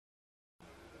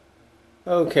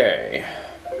Okay,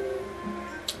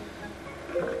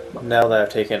 now that I've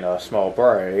taken a small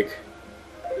break,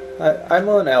 I'm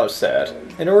on Outset.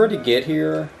 In order to get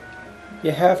here, you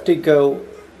have to go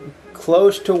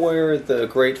close to where the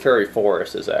Great Fairy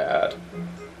Forest is at,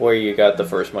 where you got the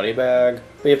first money bag,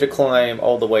 but you have to climb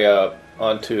all the way up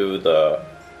onto the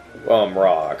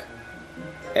rock.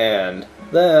 And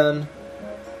then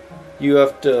you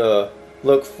have to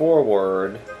look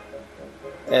forward,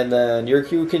 and then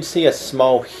you can see a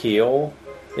small hill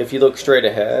if you look straight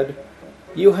ahead.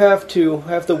 You have to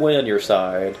have the wind on your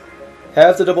side,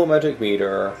 have the double magic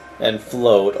meter, and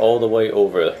float all the way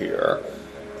over here.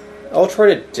 I'll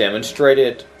try to demonstrate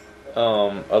it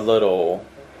a little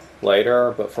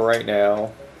later, but for right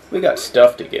now, we got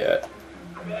stuff to get.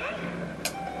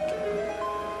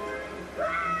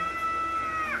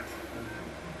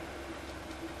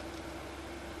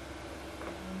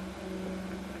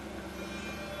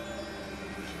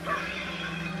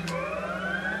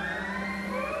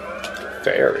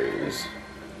 Fairies.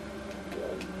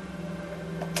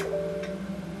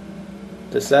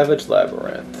 The Savage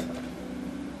Labyrinth.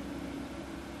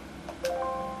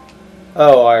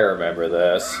 Oh, I remember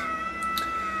this.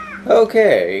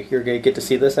 Okay, you're gonna get to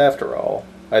see this after all.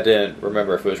 I didn't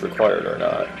remember if it was required or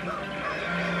not.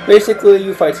 Basically,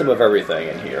 you fight some of everything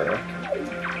in here.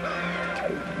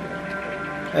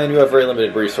 And you have very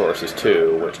limited resources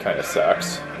too, which kind of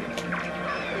sucks.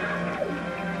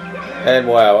 And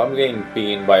wow, I'm getting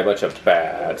beaten by a bunch of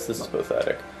bats. This is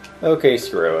pathetic. Okay,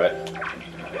 screw it.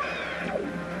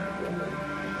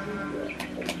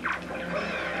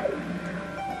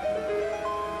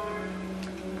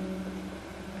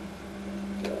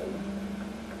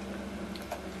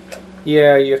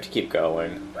 Yeah, you have to keep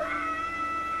going.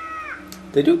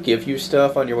 They do give you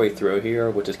stuff on your way through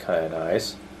here, which is kind of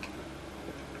nice.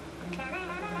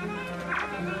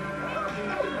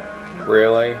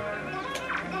 Really?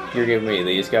 You're giving me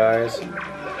these guys?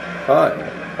 Fine.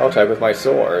 I'll attack with my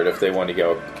sword if they want to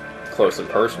go close and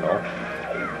personal.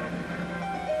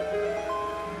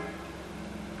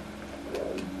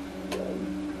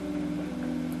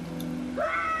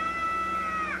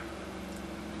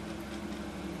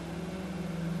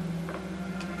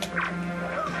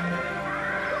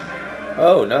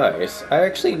 Oh, nice. I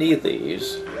actually need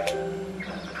these.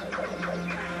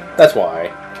 That's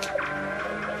why.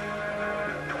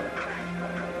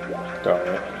 Darn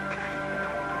it.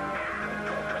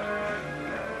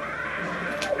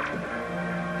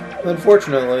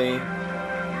 Unfortunately...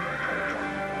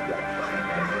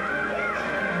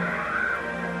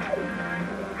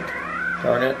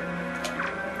 Darn it.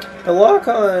 The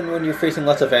lock-on when you're facing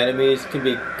lots of enemies can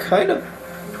be kind of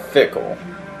fickle.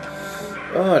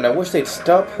 Oh, and I wish they'd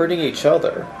stop hurting each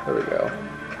other. There we go.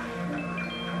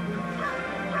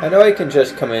 I know I can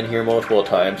just come in here multiple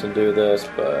times and do this,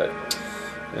 but...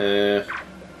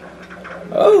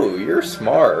 Oh, you're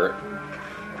smart.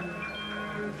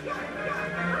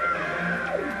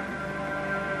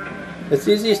 It's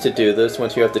easiest to do this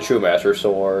once you have the True Master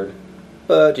Sword,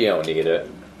 but you don't need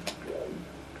it.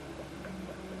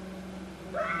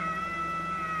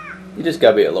 You just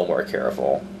gotta be a little more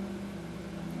careful.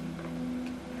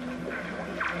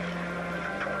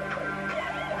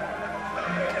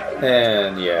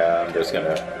 And yeah, I'm just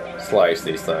gonna slice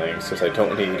these things since I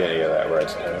don't need any of that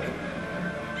redstone.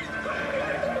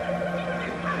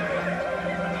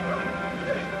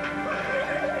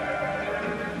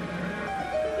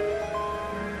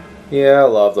 Yeah, a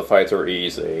lot of the fights are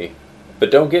easy, but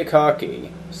don't get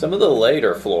cocky. Some of the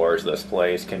later floors of this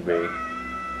place can be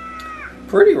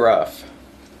pretty rough.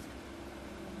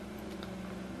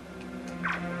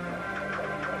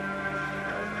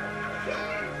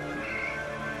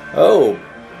 Oh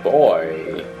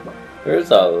boy, there's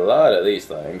a lot of these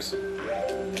things.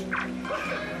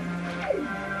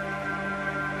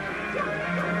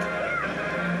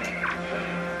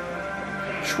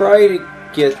 Try to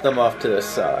get them off to the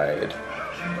side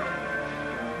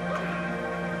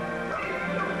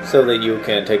so that you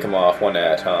can take them off one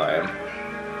at a time.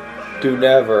 Do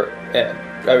never,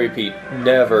 I repeat,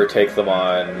 never take them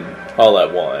on all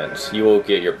at once. You will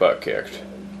get your butt kicked.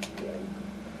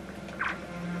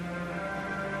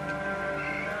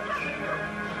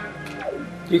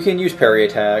 You can use parry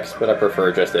attacks, but I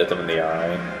prefer just to hit them in the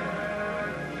eye.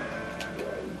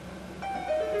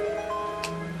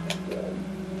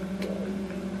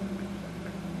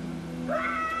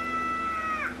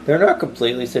 They're not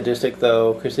completely sadistic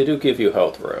though, because they do give you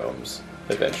health rooms,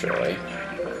 eventually.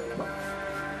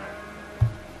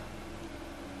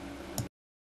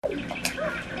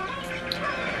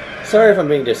 Sorry if I'm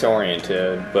being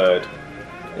disoriented, but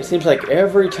it seems like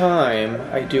every time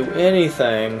I do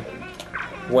anything,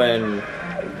 when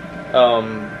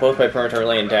both my parents are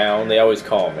laying down, they always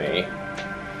call me,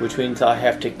 which means I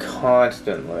have to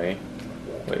constantly...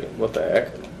 Wait, what the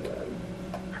heck?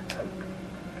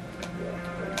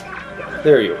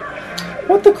 There you are.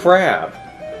 What the crap?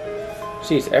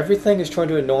 Jeez, everything is trying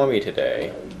to annoy me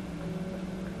today.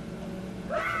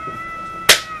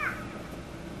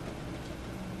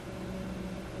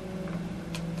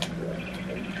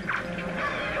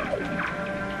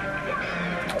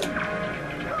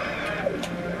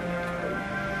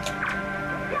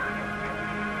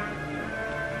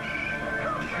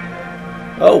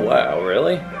 Oh wow,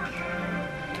 really?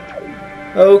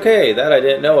 Okay, that I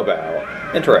didn't know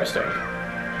about. Interesting.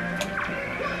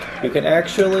 You can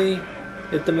actually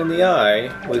hit them in the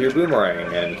eye with your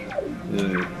boomerang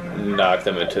and knock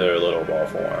them into their little ball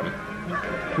form.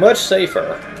 Much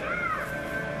safer.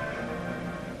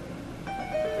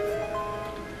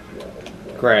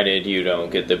 Granted, you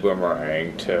don't get the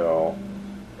boomerang till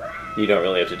you don't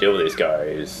really have to deal with these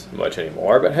guys much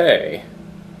anymore, but hey.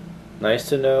 Nice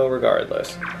to know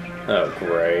regardless. Oh,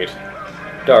 great.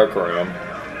 Dark room.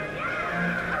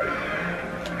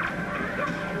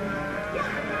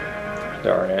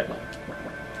 Darn it.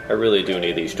 I really do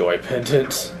need these joy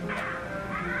pendants.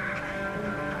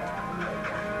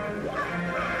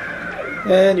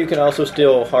 And you can also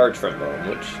steal hearts from them,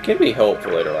 which can be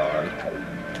helpful later on.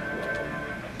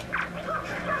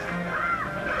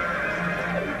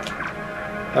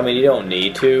 I mean, you don't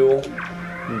need to,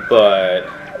 but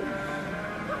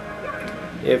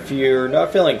if you're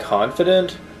not feeling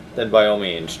confident, then by all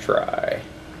means try.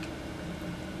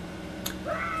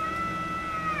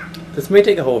 This may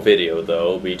take a whole video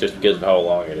though, just because of how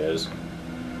long it is.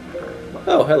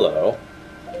 Oh, hello.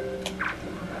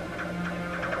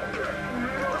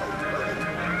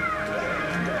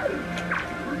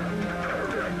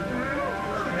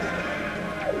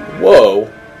 Whoa!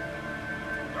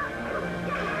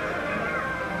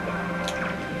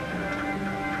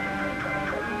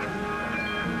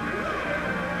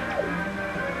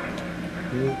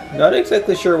 Not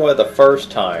exactly sure why the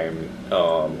first time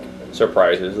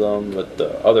surprises them, but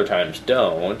the other times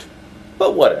don't.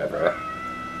 But whatever.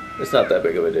 It's not that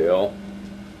big of a deal.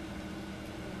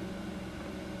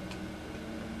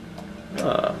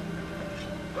 Huh.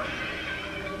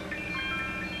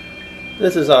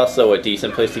 This is also a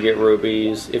decent place to get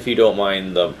rubies, if you don't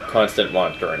mind the constant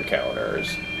monster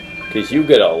encounters. Because you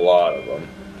get a lot of them.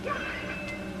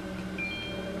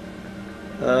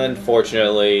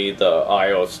 Unfortunately, the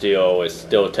Isle of Steel is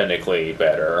still technically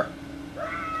better.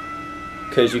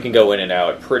 Because you can go in and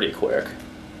out pretty quick.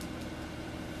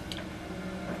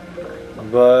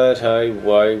 But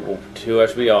to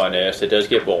have to be honest, it does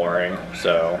get boring,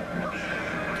 so...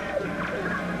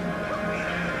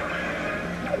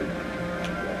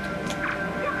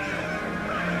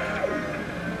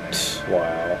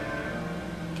 Wow.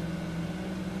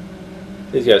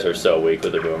 These guys are so weak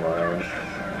with the boomerang.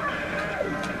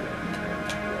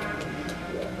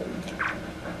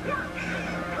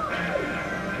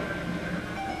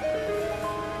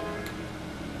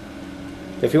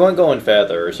 If you want going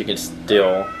feathers, you can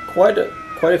steal quite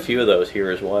a few of those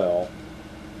here as well.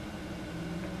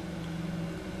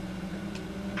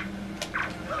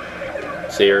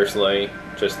 Seriously,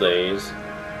 just these.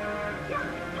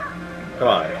 Come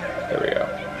on, there we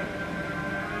go.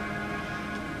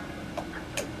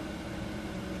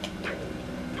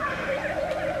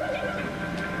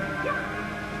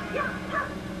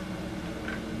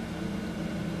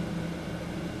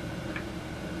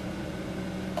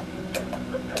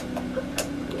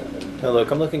 Now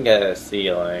look, I'm looking at a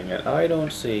ceiling, and I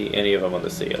don't see any of them on the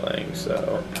ceiling,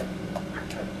 so...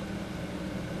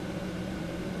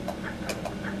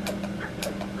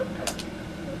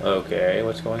 Okay,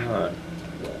 what's going on?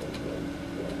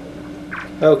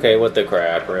 Okay, what the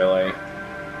crap, really?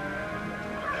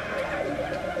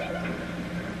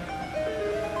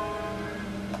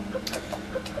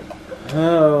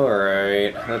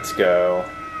 Alright, let's go.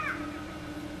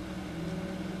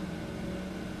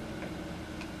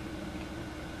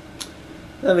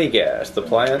 Let me guess, the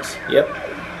plants? Yep.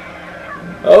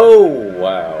 Oh,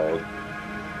 wow.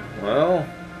 Well,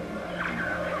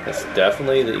 that's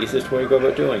definitely the easiest way to go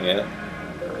about doing it.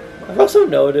 I've also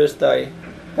noticed that I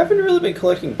haven't really been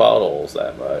collecting bottles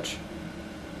that much.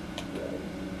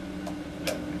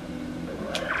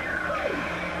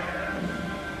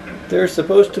 There's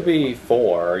supposed to be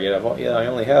 4, yet I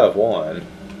only have 1.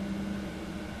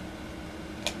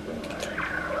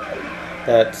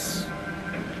 That's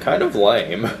kind of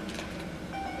lame.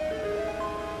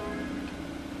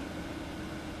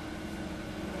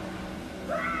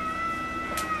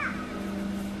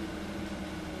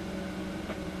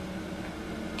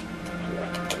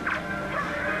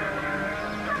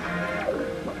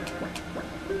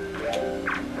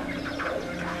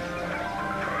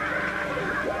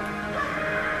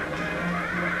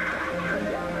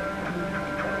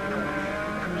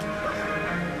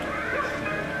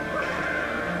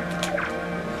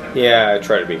 Yeah, I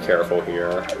try to be careful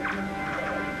here.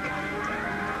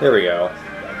 There we go.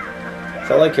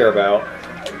 That's all I care about.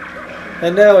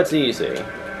 And now it's easy.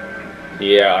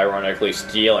 Yeah, ironically,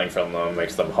 stealing from them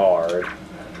makes them hard.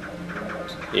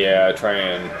 Yeah, try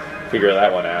and figure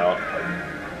that one out.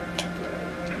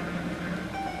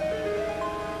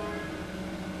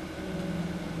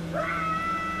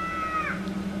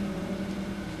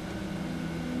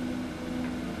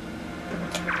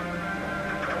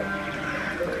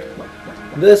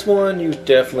 This one, you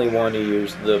definitely want to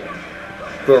use the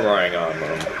boomerang on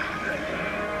them.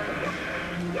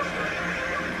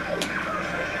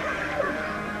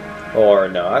 Or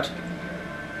not.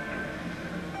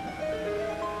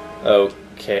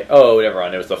 Okay. Oh, never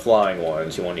mind. It was the flying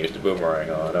ones you want to use the boomerang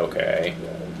on. Okay.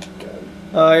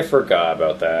 I forgot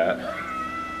about that.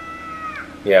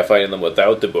 Yeah, fighting them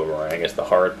without the boomerang is the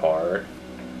hard part.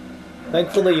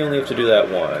 Thankfully, you only have to do that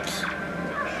once.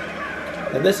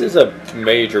 And this is a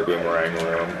major boomerang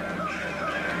room.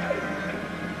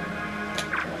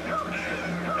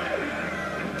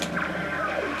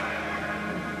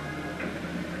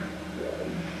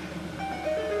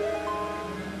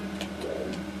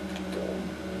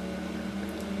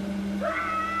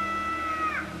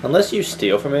 Unless you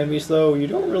steal from enemies, though, you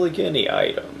don't really get any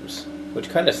items, which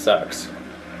kind of sucks.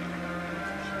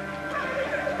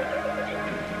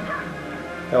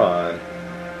 Come on.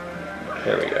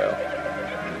 There we go.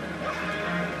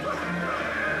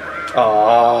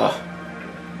 Ah!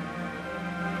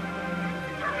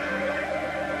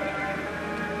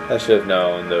 I should have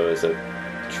known there was a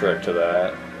trick to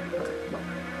that.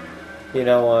 You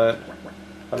know what?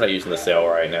 I'm not using the sail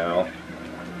right now.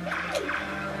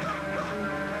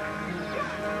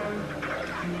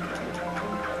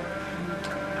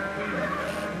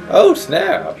 Oh,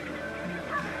 snap!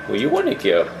 Well, you want to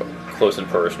get close and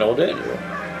personal, didn't you?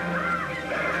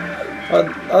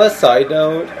 On a side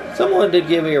note, someone did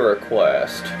give me a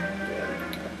request.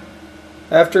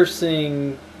 After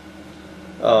seeing,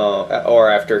 or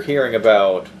after hearing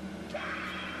about,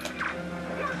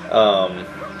 how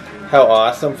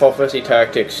awesome Final Fantasy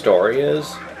Tactics story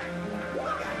is,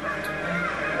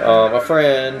 a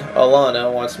friend,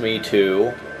 Alana, wants me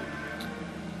to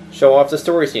show off the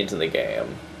story scenes in the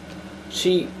game.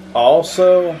 She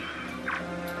also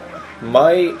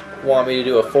might want me to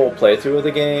do a full playthrough of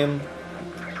the game,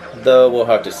 though we'll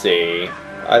have to see.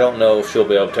 I don't know if she'll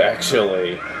be able to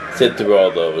actually sit through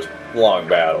all those long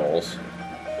battles.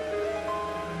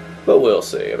 But we'll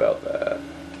see about that.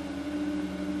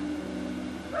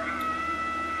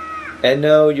 And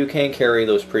no, you can't carry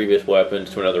those previous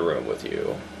weapons to another room with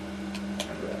you.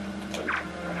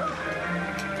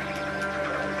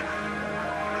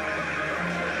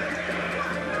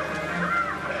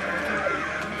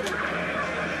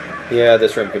 Yeah,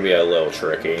 this room can be a little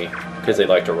tricky, because they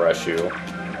like to rush you.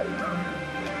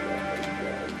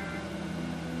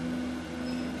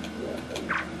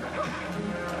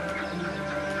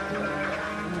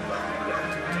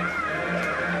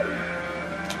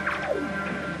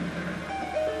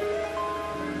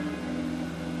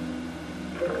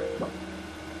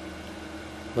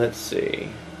 Let's see.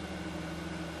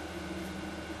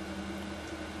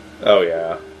 Oh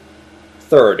yeah.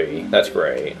 30, that's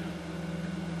great.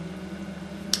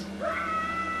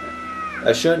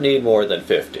 I shouldn't need more than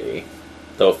 50,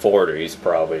 though 40 is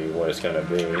probably what it's going to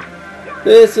be.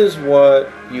 This is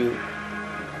what you...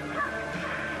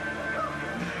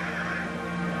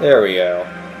 There we go.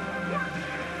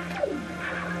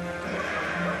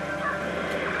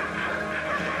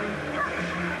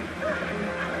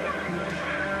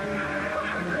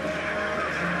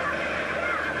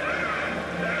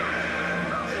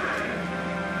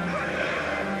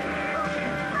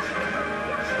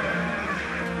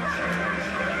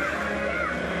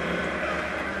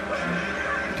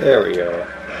 There we go.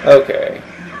 Okay.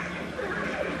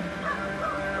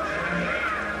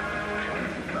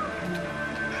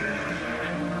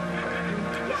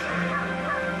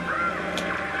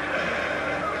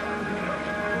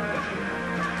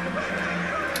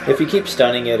 If you keep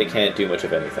stunning it, it can't do much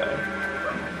of anything.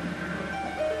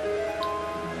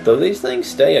 Though these things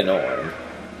stay annoying.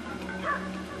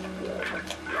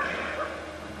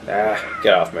 Ah,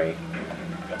 get off me.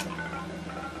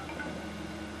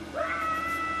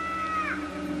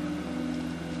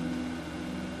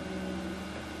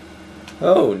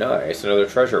 Oh, nice. Another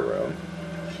treasure room.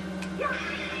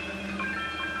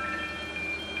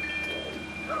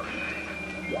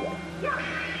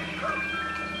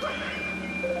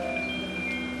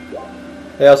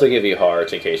 They also give you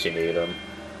hearts in case you need them.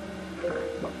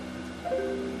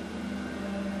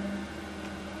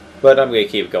 But I'm going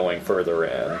to keep going further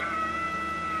in.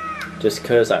 Just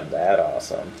 'cause I'm that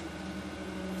awesome.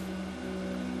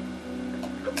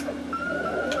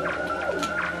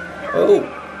 Oh,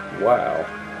 wow.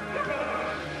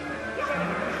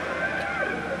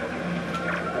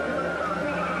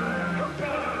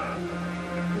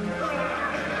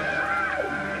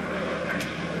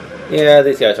 Yeah,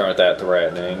 these guys aren't that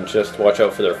threatening. Just watch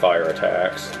out for their fire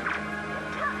attacks.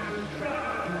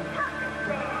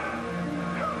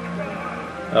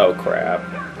 Oh, crap.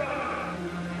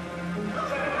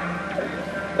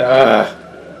 Ah!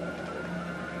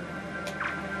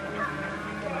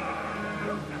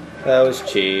 That was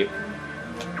cheap.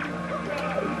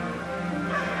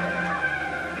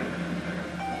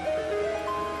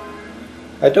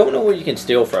 I don't know what you can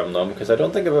steal from them, because I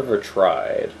don't think I've ever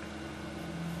tried.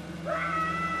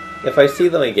 If I see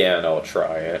them again, I'll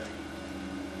try it.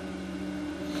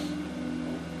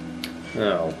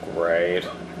 Oh, great.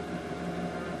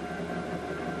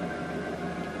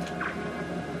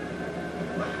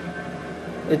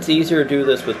 It's easier to do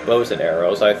this with bows and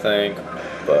arrows, I think,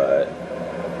 but...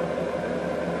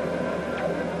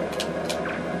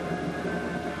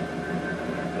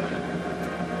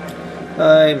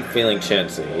 I'm feeling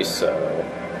chintzy, so...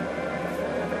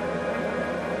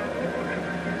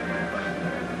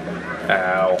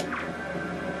 Ow.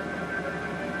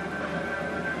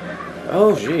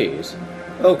 Oh, jeez.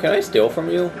 Oh, can I steal from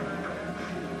you?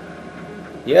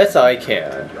 Yes, I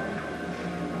can.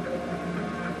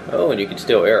 Oh, and you can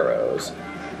steal arrows.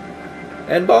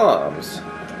 And bombs.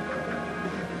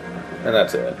 And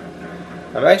that's it.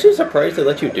 I'm actually surprised they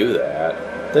let you do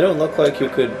that. They don't look like you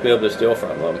could be able to steal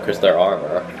from them, because they're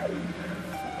armor.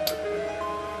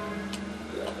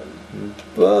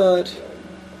 But...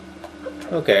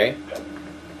 okay.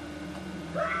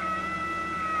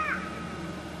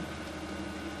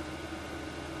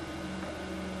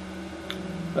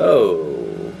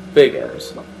 Oh,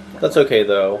 biggins. That's okay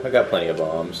though, I got plenty of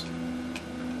bombs.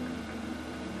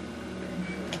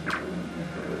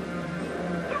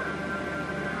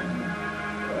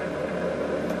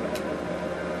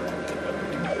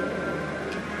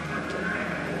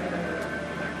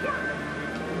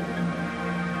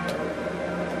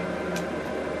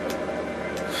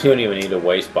 You don't even need to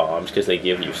waste bombs because they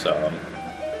give you some.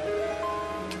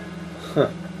 Huh.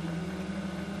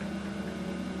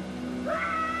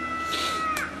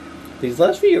 These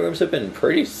last few rooms have been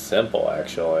pretty simple,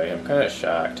 actually. I'm kind of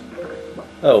shocked.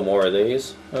 Oh, more of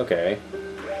these? Okay.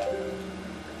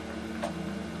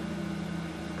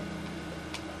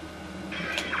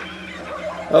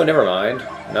 Oh, never mind.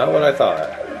 Not what I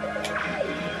thought.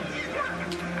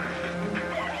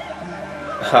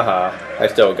 Haha, I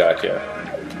still got you.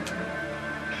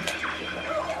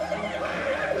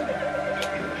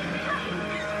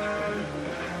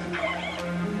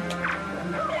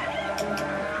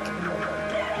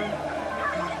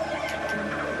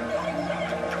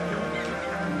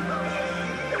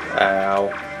 Ow.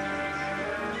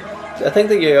 I think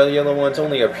the yellow ones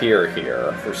only appear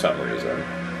here for some reason.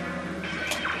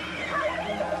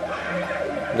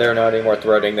 They're not any more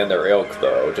threatening than their ilk,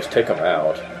 though. Just take them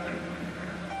out.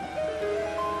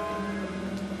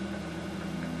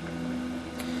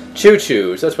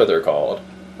 Choo-choos, that's what they're called.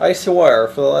 I swear,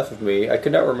 for the life of me, I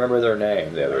could not remember their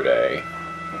name the other day.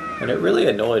 And it really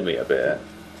annoyed me a bit.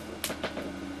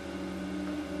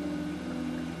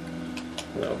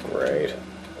 Oh, great.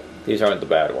 These aren't the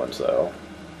bad ones, though.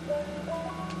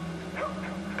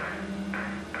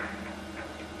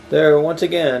 They're, once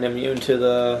again, immune to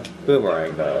the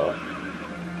boomerang, though.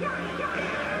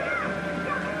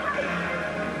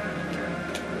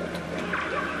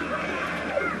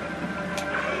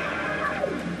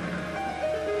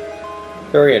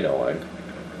 Very annoying.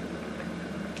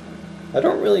 I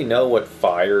don't really know what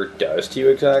fire does to you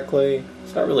exactly.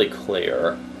 It's not really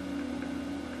clear.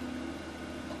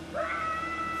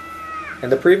 In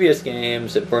the previous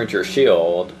games, it burns your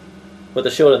shield, but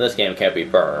the shield in this game can't be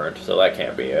burned, so that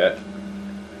can't be it.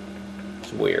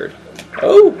 It's weird.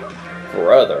 Oh!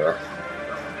 Brother.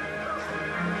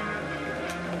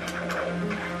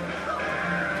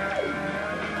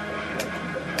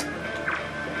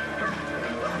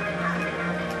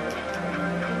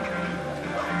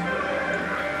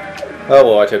 Oh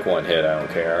well, I took one hit, I don't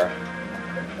care.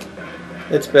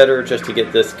 It's better just to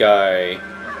get this guy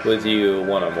with you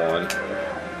one-on-one.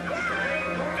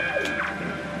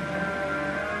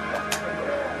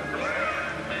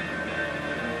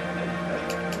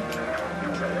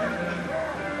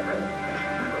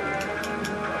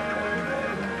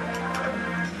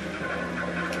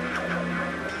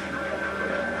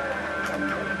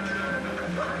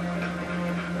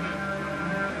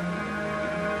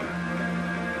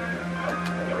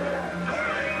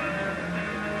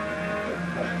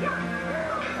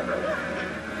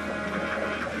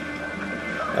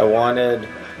 I wanted...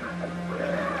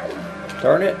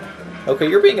 Darn it. Okay,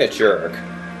 you're being a jerk.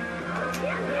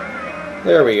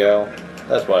 There we go.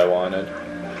 That's what I wanted.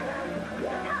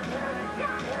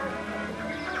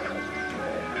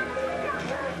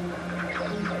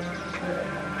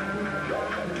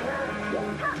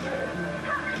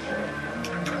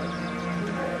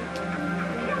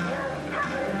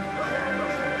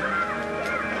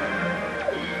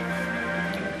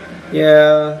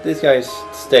 Yeah, these guys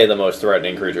stay the most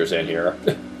threatening creatures in here.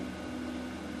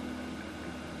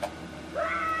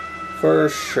 For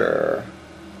sure.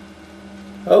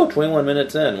 Oh, 21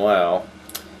 minutes in, wow.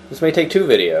 This may take 2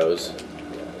 videos.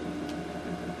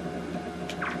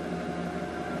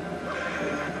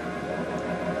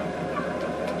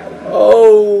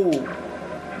 Oh!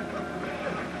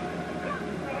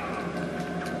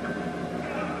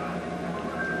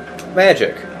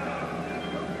 Magic.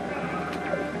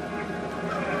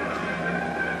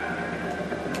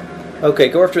 Okay,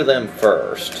 go after them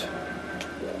first.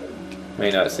 May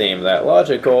not seem that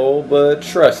logical, but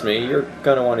trust me, you're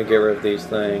gonna want to get rid of these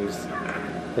things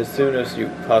as soon as you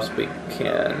possibly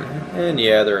can. And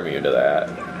yeah, they're immune to that.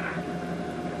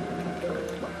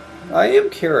 I am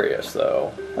curious,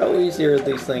 though. How easy are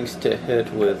these things to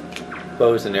hit with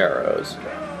bows and arrows?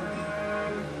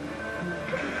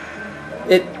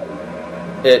 It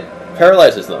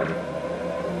paralyzes them.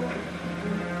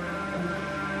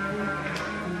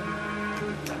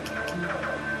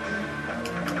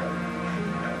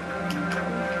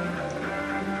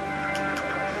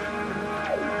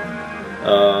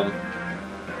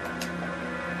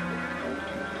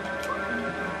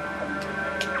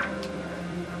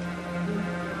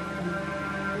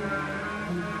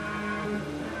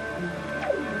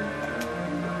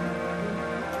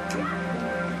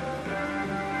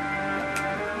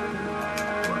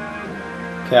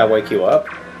 Can I wake you up?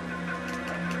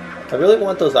 I really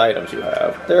want those items you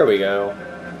have. There we go.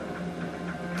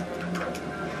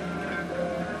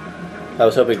 I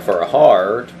was hoping for a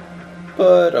heart,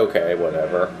 but okay,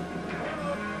 whatever.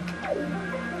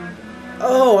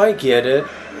 Oh, I get it.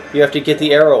 You have to get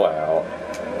the arrow out.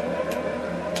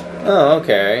 Oh,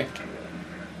 okay.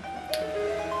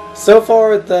 So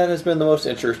far, that has been the most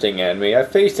interesting enemy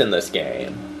I've faced in this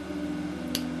game.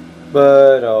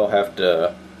 But I'll have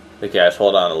to... I guess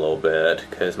hold on a little bit,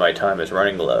 because my time is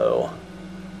running low.